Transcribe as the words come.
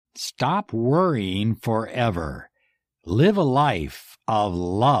Stop worrying forever. Live a life of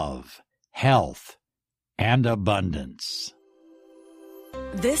love, health, and abundance.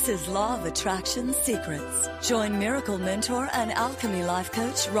 This is Law of Attraction Secrets. Join Miracle Mentor and Alchemy Life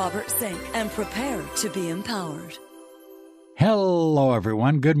Coach Robert Zink and prepare to be empowered. Hello,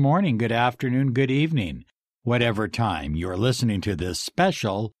 everyone. Good morning, good afternoon, good evening. Whatever time you're listening to this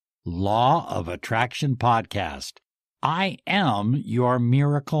special Law of Attraction podcast. I am your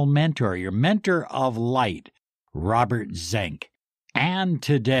miracle mentor, your mentor of light, Robert Zink. And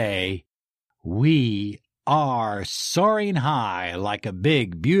today, we are soaring high like a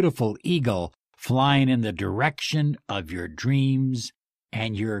big, beautiful eagle flying in the direction of your dreams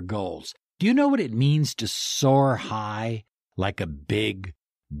and your goals. Do you know what it means to soar high like a big,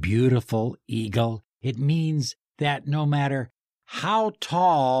 beautiful eagle? It means that no matter how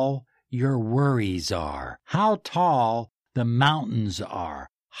tall your worries are, how tall the mountains are,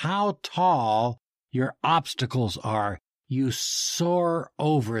 how tall your obstacles are, you soar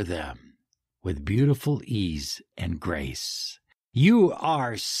over them with beautiful ease and grace. You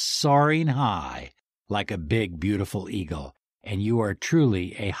are soaring high like a big, beautiful eagle, and you are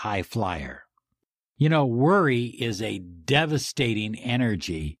truly a high flyer. You know, worry is a devastating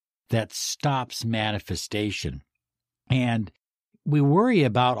energy that stops manifestation. And we worry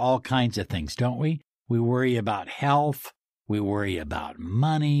about all kinds of things, don't we? We worry about health. We worry about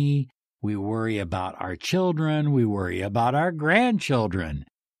money. We worry about our children. We worry about our grandchildren.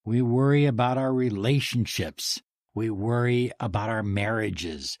 We worry about our relationships. We worry about our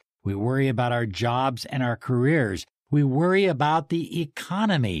marriages. We worry about our jobs and our careers. We worry about the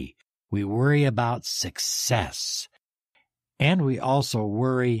economy. We worry about success. And we also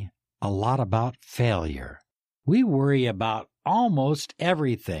worry a lot about failure. We worry about almost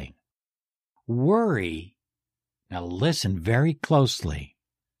everything. Worry, now listen very closely,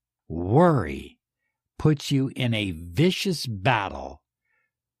 worry puts you in a vicious battle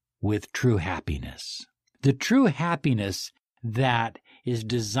with true happiness. The true happiness that is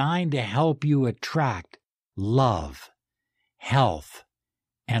designed to help you attract love, health,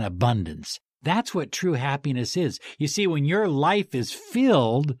 and abundance. That's what true happiness is. You see, when your life is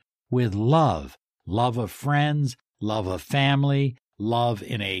filled with love, love of friends, love of family, love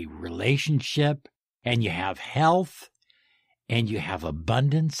in a relationship, and you have health, and you have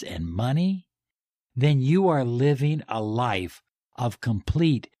abundance and money, then you are living a life of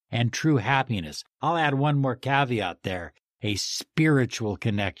complete and true happiness. I'll add one more caveat there. A spiritual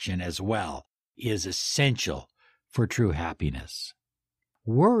connection as well is essential for true happiness.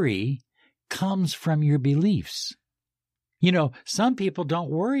 Worry comes from your beliefs. You know, some people don't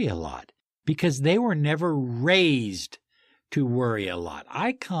worry a lot because they were never raised to worry a lot.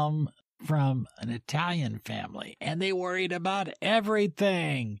 I come from an Italian family, and they worried about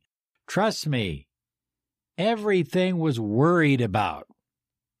everything. Trust me, everything was worried about.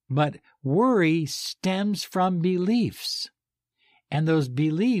 But worry stems from beliefs, and those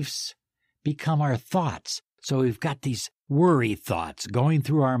beliefs become our thoughts. So we've got these worry thoughts going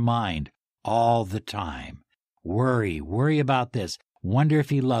through our mind all the time. Worry about this. Wonder if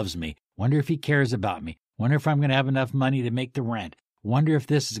he loves me. Wonder if he cares about me. Wonder if I'm going to have enough money to make the rent. Wonder if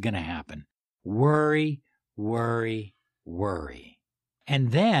this is going to happen. Worry.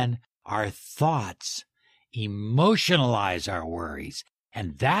 And then our thoughts emotionalize our worries.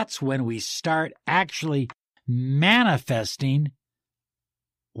 And that's when we start actually manifesting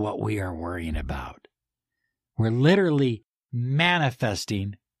what we are worrying about. We're literally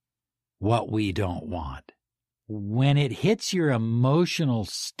manifesting what we don't want. When it hits your emotional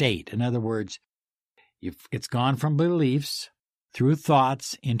state, in other words, it's gone from beliefs through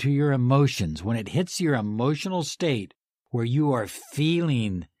thoughts into your emotions. When it hits your emotional state where you are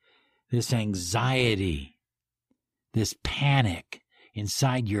feeling this anxiety, this panic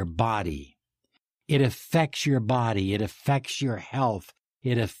inside your body, it affects your body, it affects your health,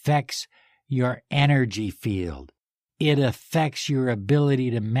 it affects your energy field, it affects your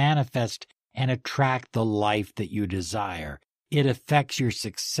ability to manifest and attract the life that you desire. It affects your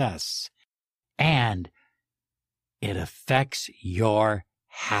success, and it affects your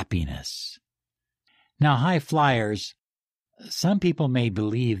happiness. Now, high flyers, some people may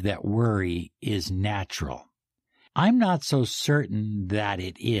believe that worry is natural. I'm not so certain that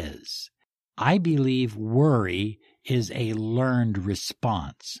it is. I believe worry is a learned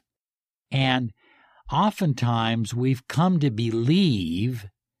response. And oftentimes we've come to believe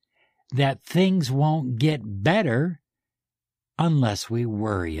that things won't get better unless we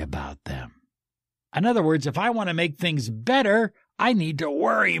worry about them. In other words, if I want to make things better, I need to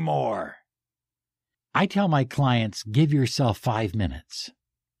worry more. I tell my clients, give yourself 5 minutes.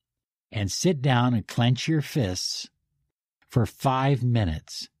 and sit down and clench your fists for 5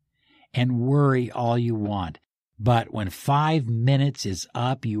 minutes and worry all you want. But when 5 minutes is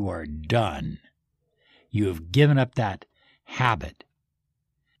up, you are done. You have given up that habit.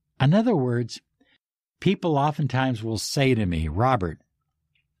 In other words, people oftentimes will say to me, Robert,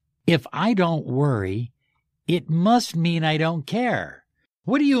 if I don't worry, it must mean I don't care.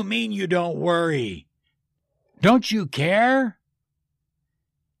 What do you mean you don't worry? Don't you care?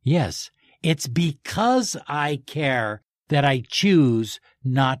 Yes, it's because I care that I choose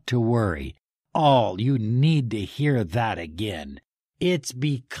not to worry. Oh, you need to hear that again. It's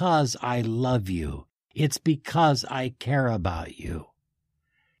because I love you. It's because I care about you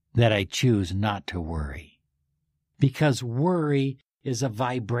that I choose not to worry. Because worry is a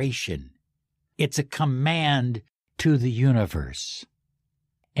vibration. It's a command to the universe.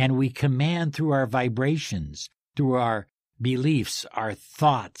 And we command through our vibrations, through our beliefs, our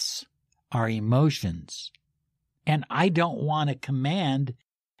thoughts, our emotions. And I don't want to command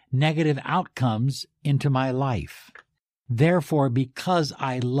negative outcomes into my life. Therefore, because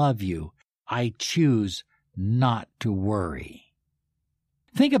I love you, I choose not to worry.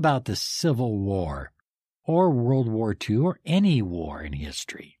 Think about the Civil War, or World War II, or any war in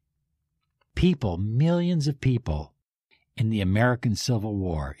history. People, millions of people in the American Civil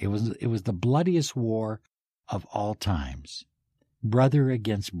War. It was the bloodiest war of all times. Brother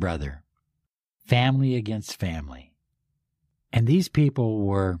against brother. Family against family. And these people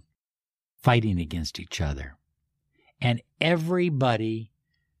were fighting against each other. And everybody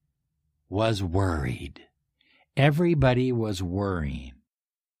was worried. Everybody was worrying.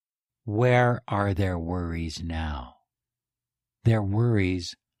 Where are their worries now? Their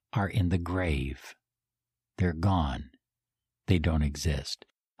worries are in the grave. They're gone. They don't exist.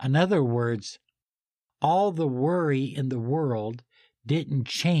 In other words, all the worry in the world didn't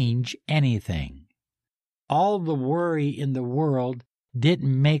change anything. All the worry in the world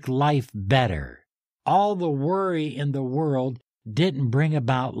didn't make life better. All the worry in the world didn't bring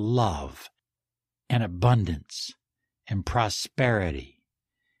about love and abundance and prosperity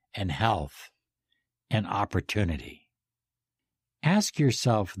and health and opportunity. Ask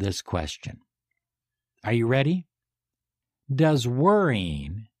yourself this question. Are you ready? Does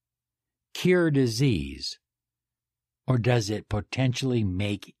worrying cure disease, or does it potentially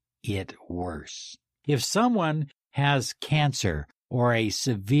make it worse? If someone has cancer or a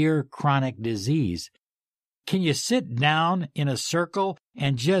severe chronic disease, can you sit down in a circle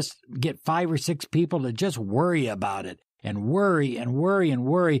and just get 5 or 6 people to just worry about it and worry and worry and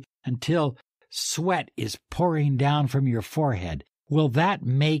worry until sweat is pouring down from your forehead? Will that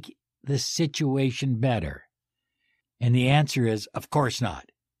make the situation better? And the answer is, of course not.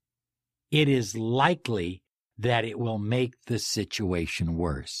 It is likely that it will make the situation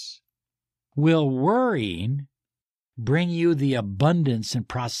worse. Will worrying bring you the abundance and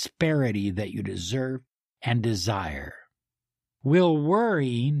prosperity that you deserve and desire? Will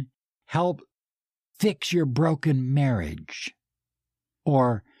worrying help fix your broken marriage,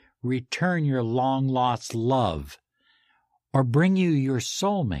 or return your long-lost love, or bring you your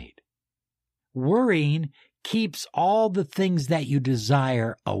soulmate? Worrying keeps all the things that you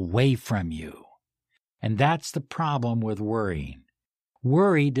desire away from you. And that's the problem with worrying.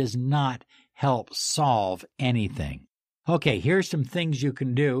 Worry does not help solve anything. Okay, here's some things you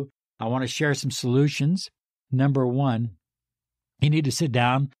can do. I want to share some solutions. Number 1, you need to sit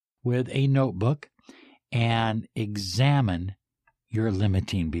down with a notebook and examine your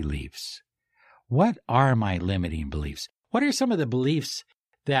limiting beliefs. What are my limiting beliefs? What are some of the beliefs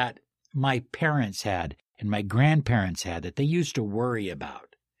that my parents had and my grandparents had that they used to worry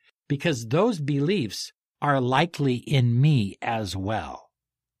about? Because those beliefs are likely in me as well.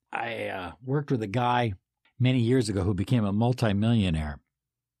 I worked with a guy many years ago who became a multimillionaire,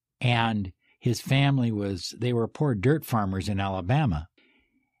 and his family they were poor dirt farmers in Alabama.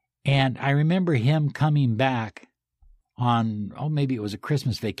 And I remember him coming back on, maybe it was a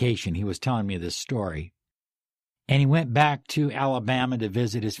Christmas vacation. He was telling me this story. And he went back to Alabama to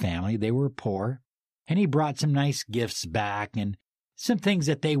visit his family. They were poor. And he brought some nice gifts back and some things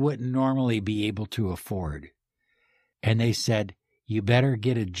that they wouldn't normally be able to afford. And they said, you better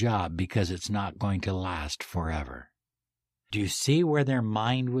get a job because it's not going to last forever. Do you see where their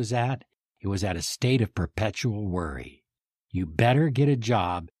mind was at? It was at a state of perpetual worry. You better get a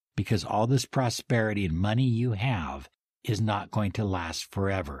job because all this prosperity and money you have is not going to last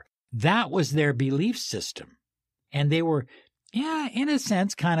forever. That was their belief system. And they were, in a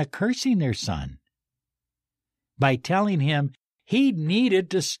sense, kind of cursing their son by telling him he needed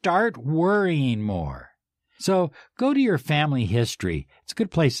to start worrying more. So go to your family history. It's a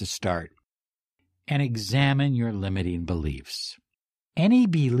good place to start. And examine your limiting beliefs. Any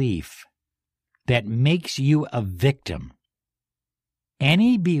belief that makes you a victim,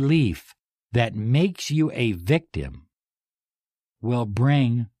 will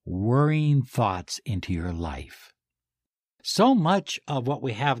bring worrying thoughts into your life. So much of what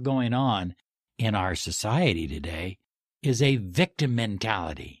we have going on in our society today is a victim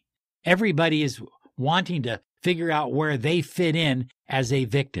mentality. Everybody is wanting to figure out where they fit in as a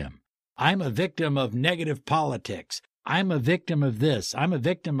victim. I'm a victim of negative politics. I'm a victim of this. I'm a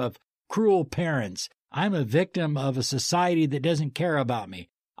victim of cruel parents. I'm a victim of a society that doesn't care about me.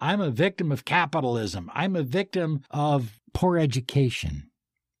 I'm a victim of capitalism. I'm a victim of poor education.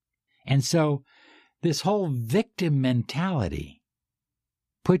 And so this whole victim mentality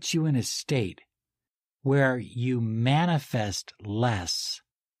puts you in a state where you manifest less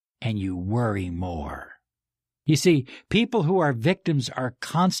and you worry more. You see, people who are victims are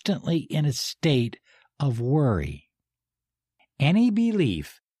constantly in a state of worry. Any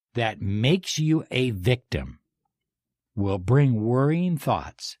belief that makes you a victim will bring worrying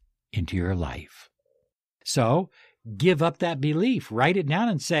thoughts into your life. So, give up that belief. Write it down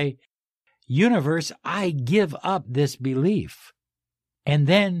and say, universe, I give up this belief. And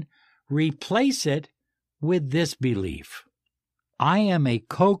then replace it with this belief. I am a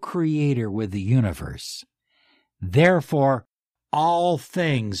co-creator with the universe. Therefore, all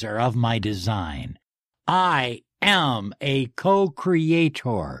things are of my design. I am a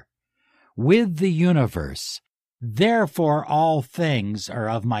co-creator with the universe. Therefore, all things are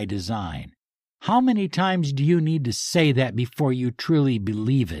of my design. How many times do you need to say that before you truly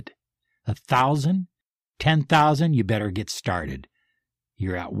believe it? 1,000? 10,000? You better get started.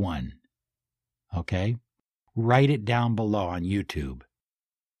 You're at 1. Okay? Write it down below on YouTube.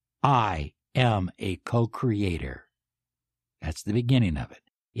 I am a co-creator. That's the beginning of it.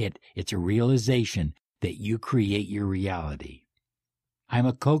 It's a realization that you create your reality. I'm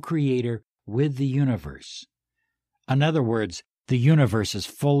a co-creator with the universe. In other words, the universe is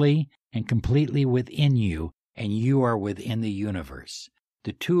fully and completely within you, and you are within the universe.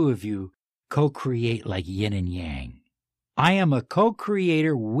 The two of you co-create like yin and yang. I am a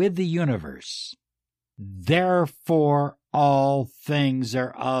co-creator with the universe. Therefore, all things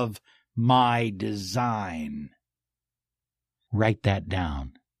are of my design. Write that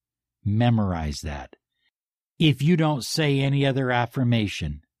down. Memorize that. If you don't say any other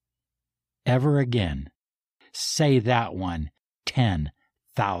affirmation ever again, say that one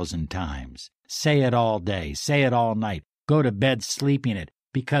 10,000 times. Say it all day. Say it all night. Go to bed sleeping it,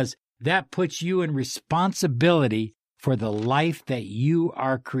 because that puts you in responsibility for the life that you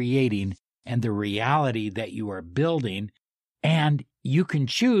are creating and the reality that you are building. And you can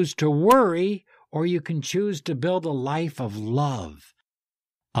choose to worry, or you can choose to build a life of love,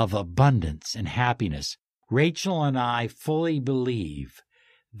 of abundance and happiness. Rachel and I fully believe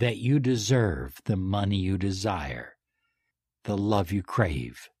that you deserve the money you desire, the love you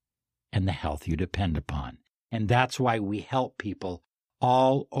crave, and the health you depend upon. And that's why we help people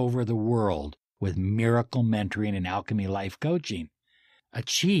all over the world with miracle mentoring and alchemy life coaching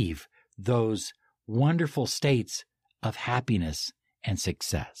achieve those wonderful states of happiness and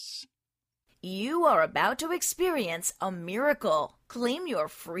success. You are about to experience a miracle. Claim your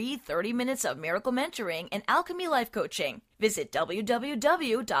free 30 minutes of miracle mentoring and alchemy life coaching. Visit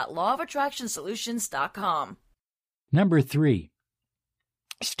www.lawofattractionsolutions.com. Number 3,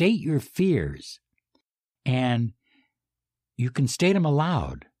 state your fears, and you can state them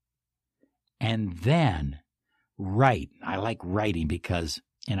aloud. And then write. I like writing because,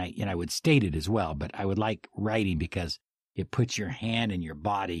 and I would state it as well, but I would like writing because it puts your hand and your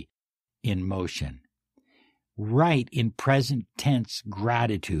body in motion. Write in present tense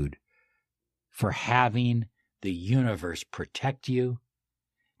gratitude for having the universe protect you,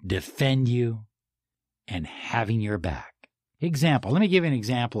 defend you, and having your back. Example. Let me give you an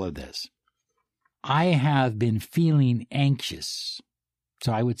example of this. I have been feeling anxious.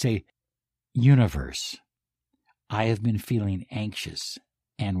 So I would say, universe, I have been feeling anxious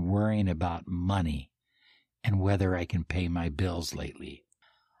and worrying about money and whether I can pay my bills lately.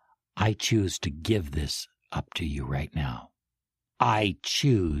 I choose to give this up to you right now. I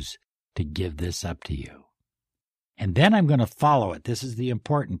choose to give this up to you. And then I'm going to follow it. This is the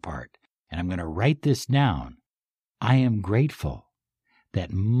important part. And I'm going to write this down. I am grateful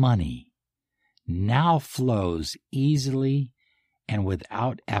that money now flows easily and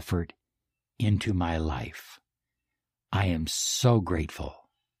without effort into my life. I am so grateful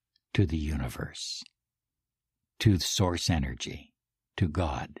to the universe, to source energy, to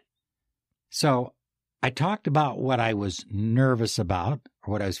God. So I talked about what I was nervous about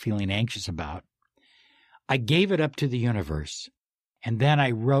or what I was feeling anxious about. I gave it up to the universe, and then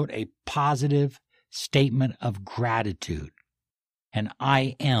I wrote a positive statement of gratitude, an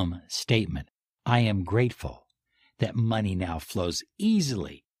I am statement. I am grateful that money now flows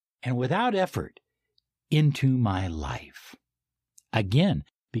easily and without effort into my life. Again,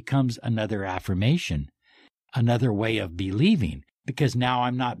 becomes another affirmation, another way of believing, because now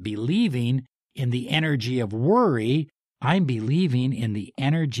I'm not believing in the energy of worry, I'm believing in the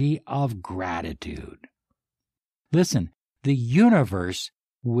energy of gratitude. Listen, the universe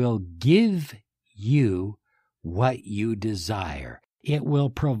will give you what you desire. It will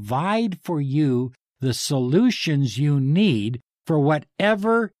provide for you the solutions you need for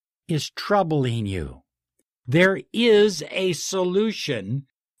whatever is troubling you. There is a solution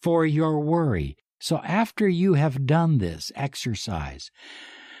for your worry. So after you have done this exercise,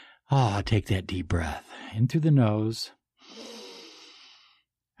 take that deep breath in through the nose,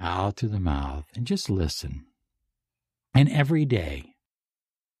 out through the mouth, and just listen. And every day,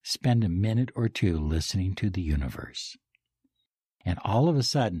 spend a minute or two listening to the universe. And all of a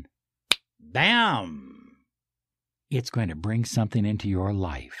sudden, bam! It's going to bring something into your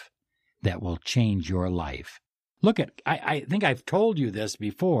life that will change your life. Look I think I've told you this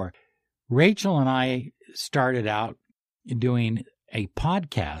before. Rachel and I started out doing a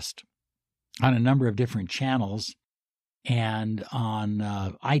podcast on a number of different channels and on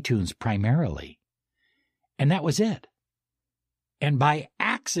iTunes primarily. And that was it. And by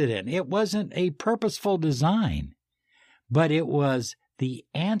accident, it wasn't a purposeful design, but it was the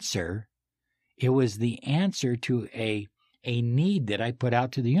answer. It was the answer to a need that I put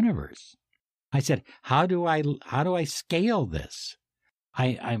out to the universe. I said, how do I scale this?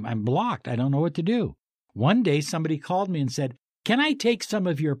 I'm blocked. I don't know what to do. One day somebody called me and said, can I take some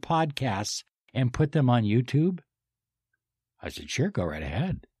of your podcasts and put them on YouTube? I said, sure, go right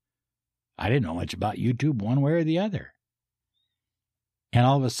ahead. I didn't know much about YouTube one way or the other. And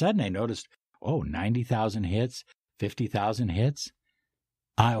all of a sudden I noticed, 90,000 hits, 50,000 hits.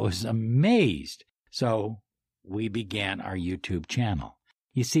 I was amazed. So we began our YouTube channel.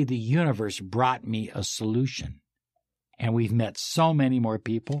 You see, the universe brought me a solution. And we've met so many more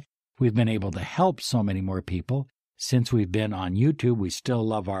people. We've been able to help so many more people. Since we've been on YouTube, we still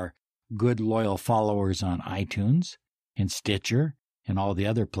love our good, loyal followers on iTunes and Stitcher and all the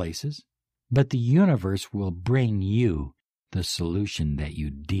other places. But the universe will bring you the solution that you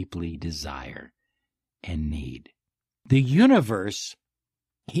deeply desire and need. The universe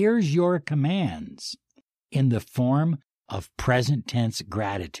hears your commands in the form of present tense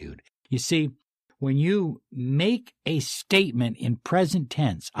gratitude. You see, when you make a statement in present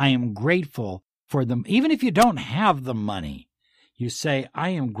tense, I am grateful for them, even if you don't have the money, you say, I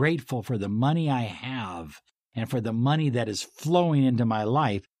am grateful for the money I have and for the money that is flowing into my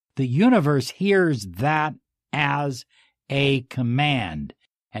life. The universe hears that as a command,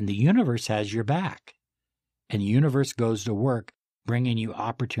 and the universe has your back. And the universe goes to work bringing you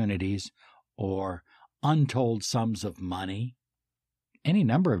opportunities or untold sums of money, any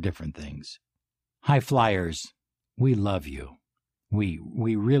number of different things. High flyers, we love you. We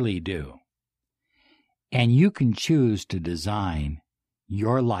really do. And you can choose to design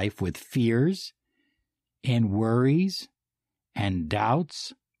your life with fears and worries and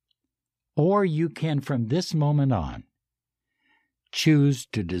doubts, or you can, from this moment on, choose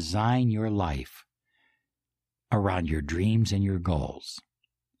to design your life around your dreams and your goals.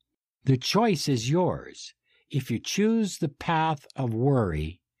 The choice is yours. If you choose the path of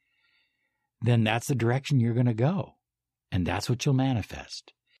worry, then that's the direction you're going to go, and that's what you'll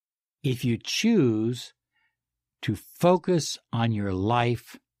manifest. If you choose to focus on your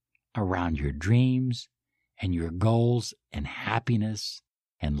life around your dreams and your goals and happiness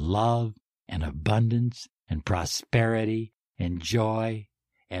and love and abundance and prosperity and joy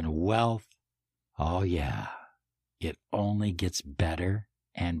and wealth, oh yeah, it only gets better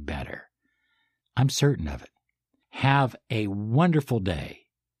and better. I'm certain of it. Have a wonderful day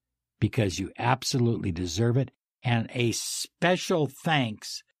because you absolutely deserve it. And a special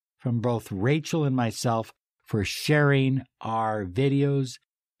thanks from both Rachel and myself for sharing our videos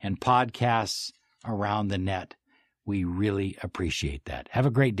and podcasts around the net. We really appreciate that. Have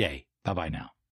a great day. Bye-bye now.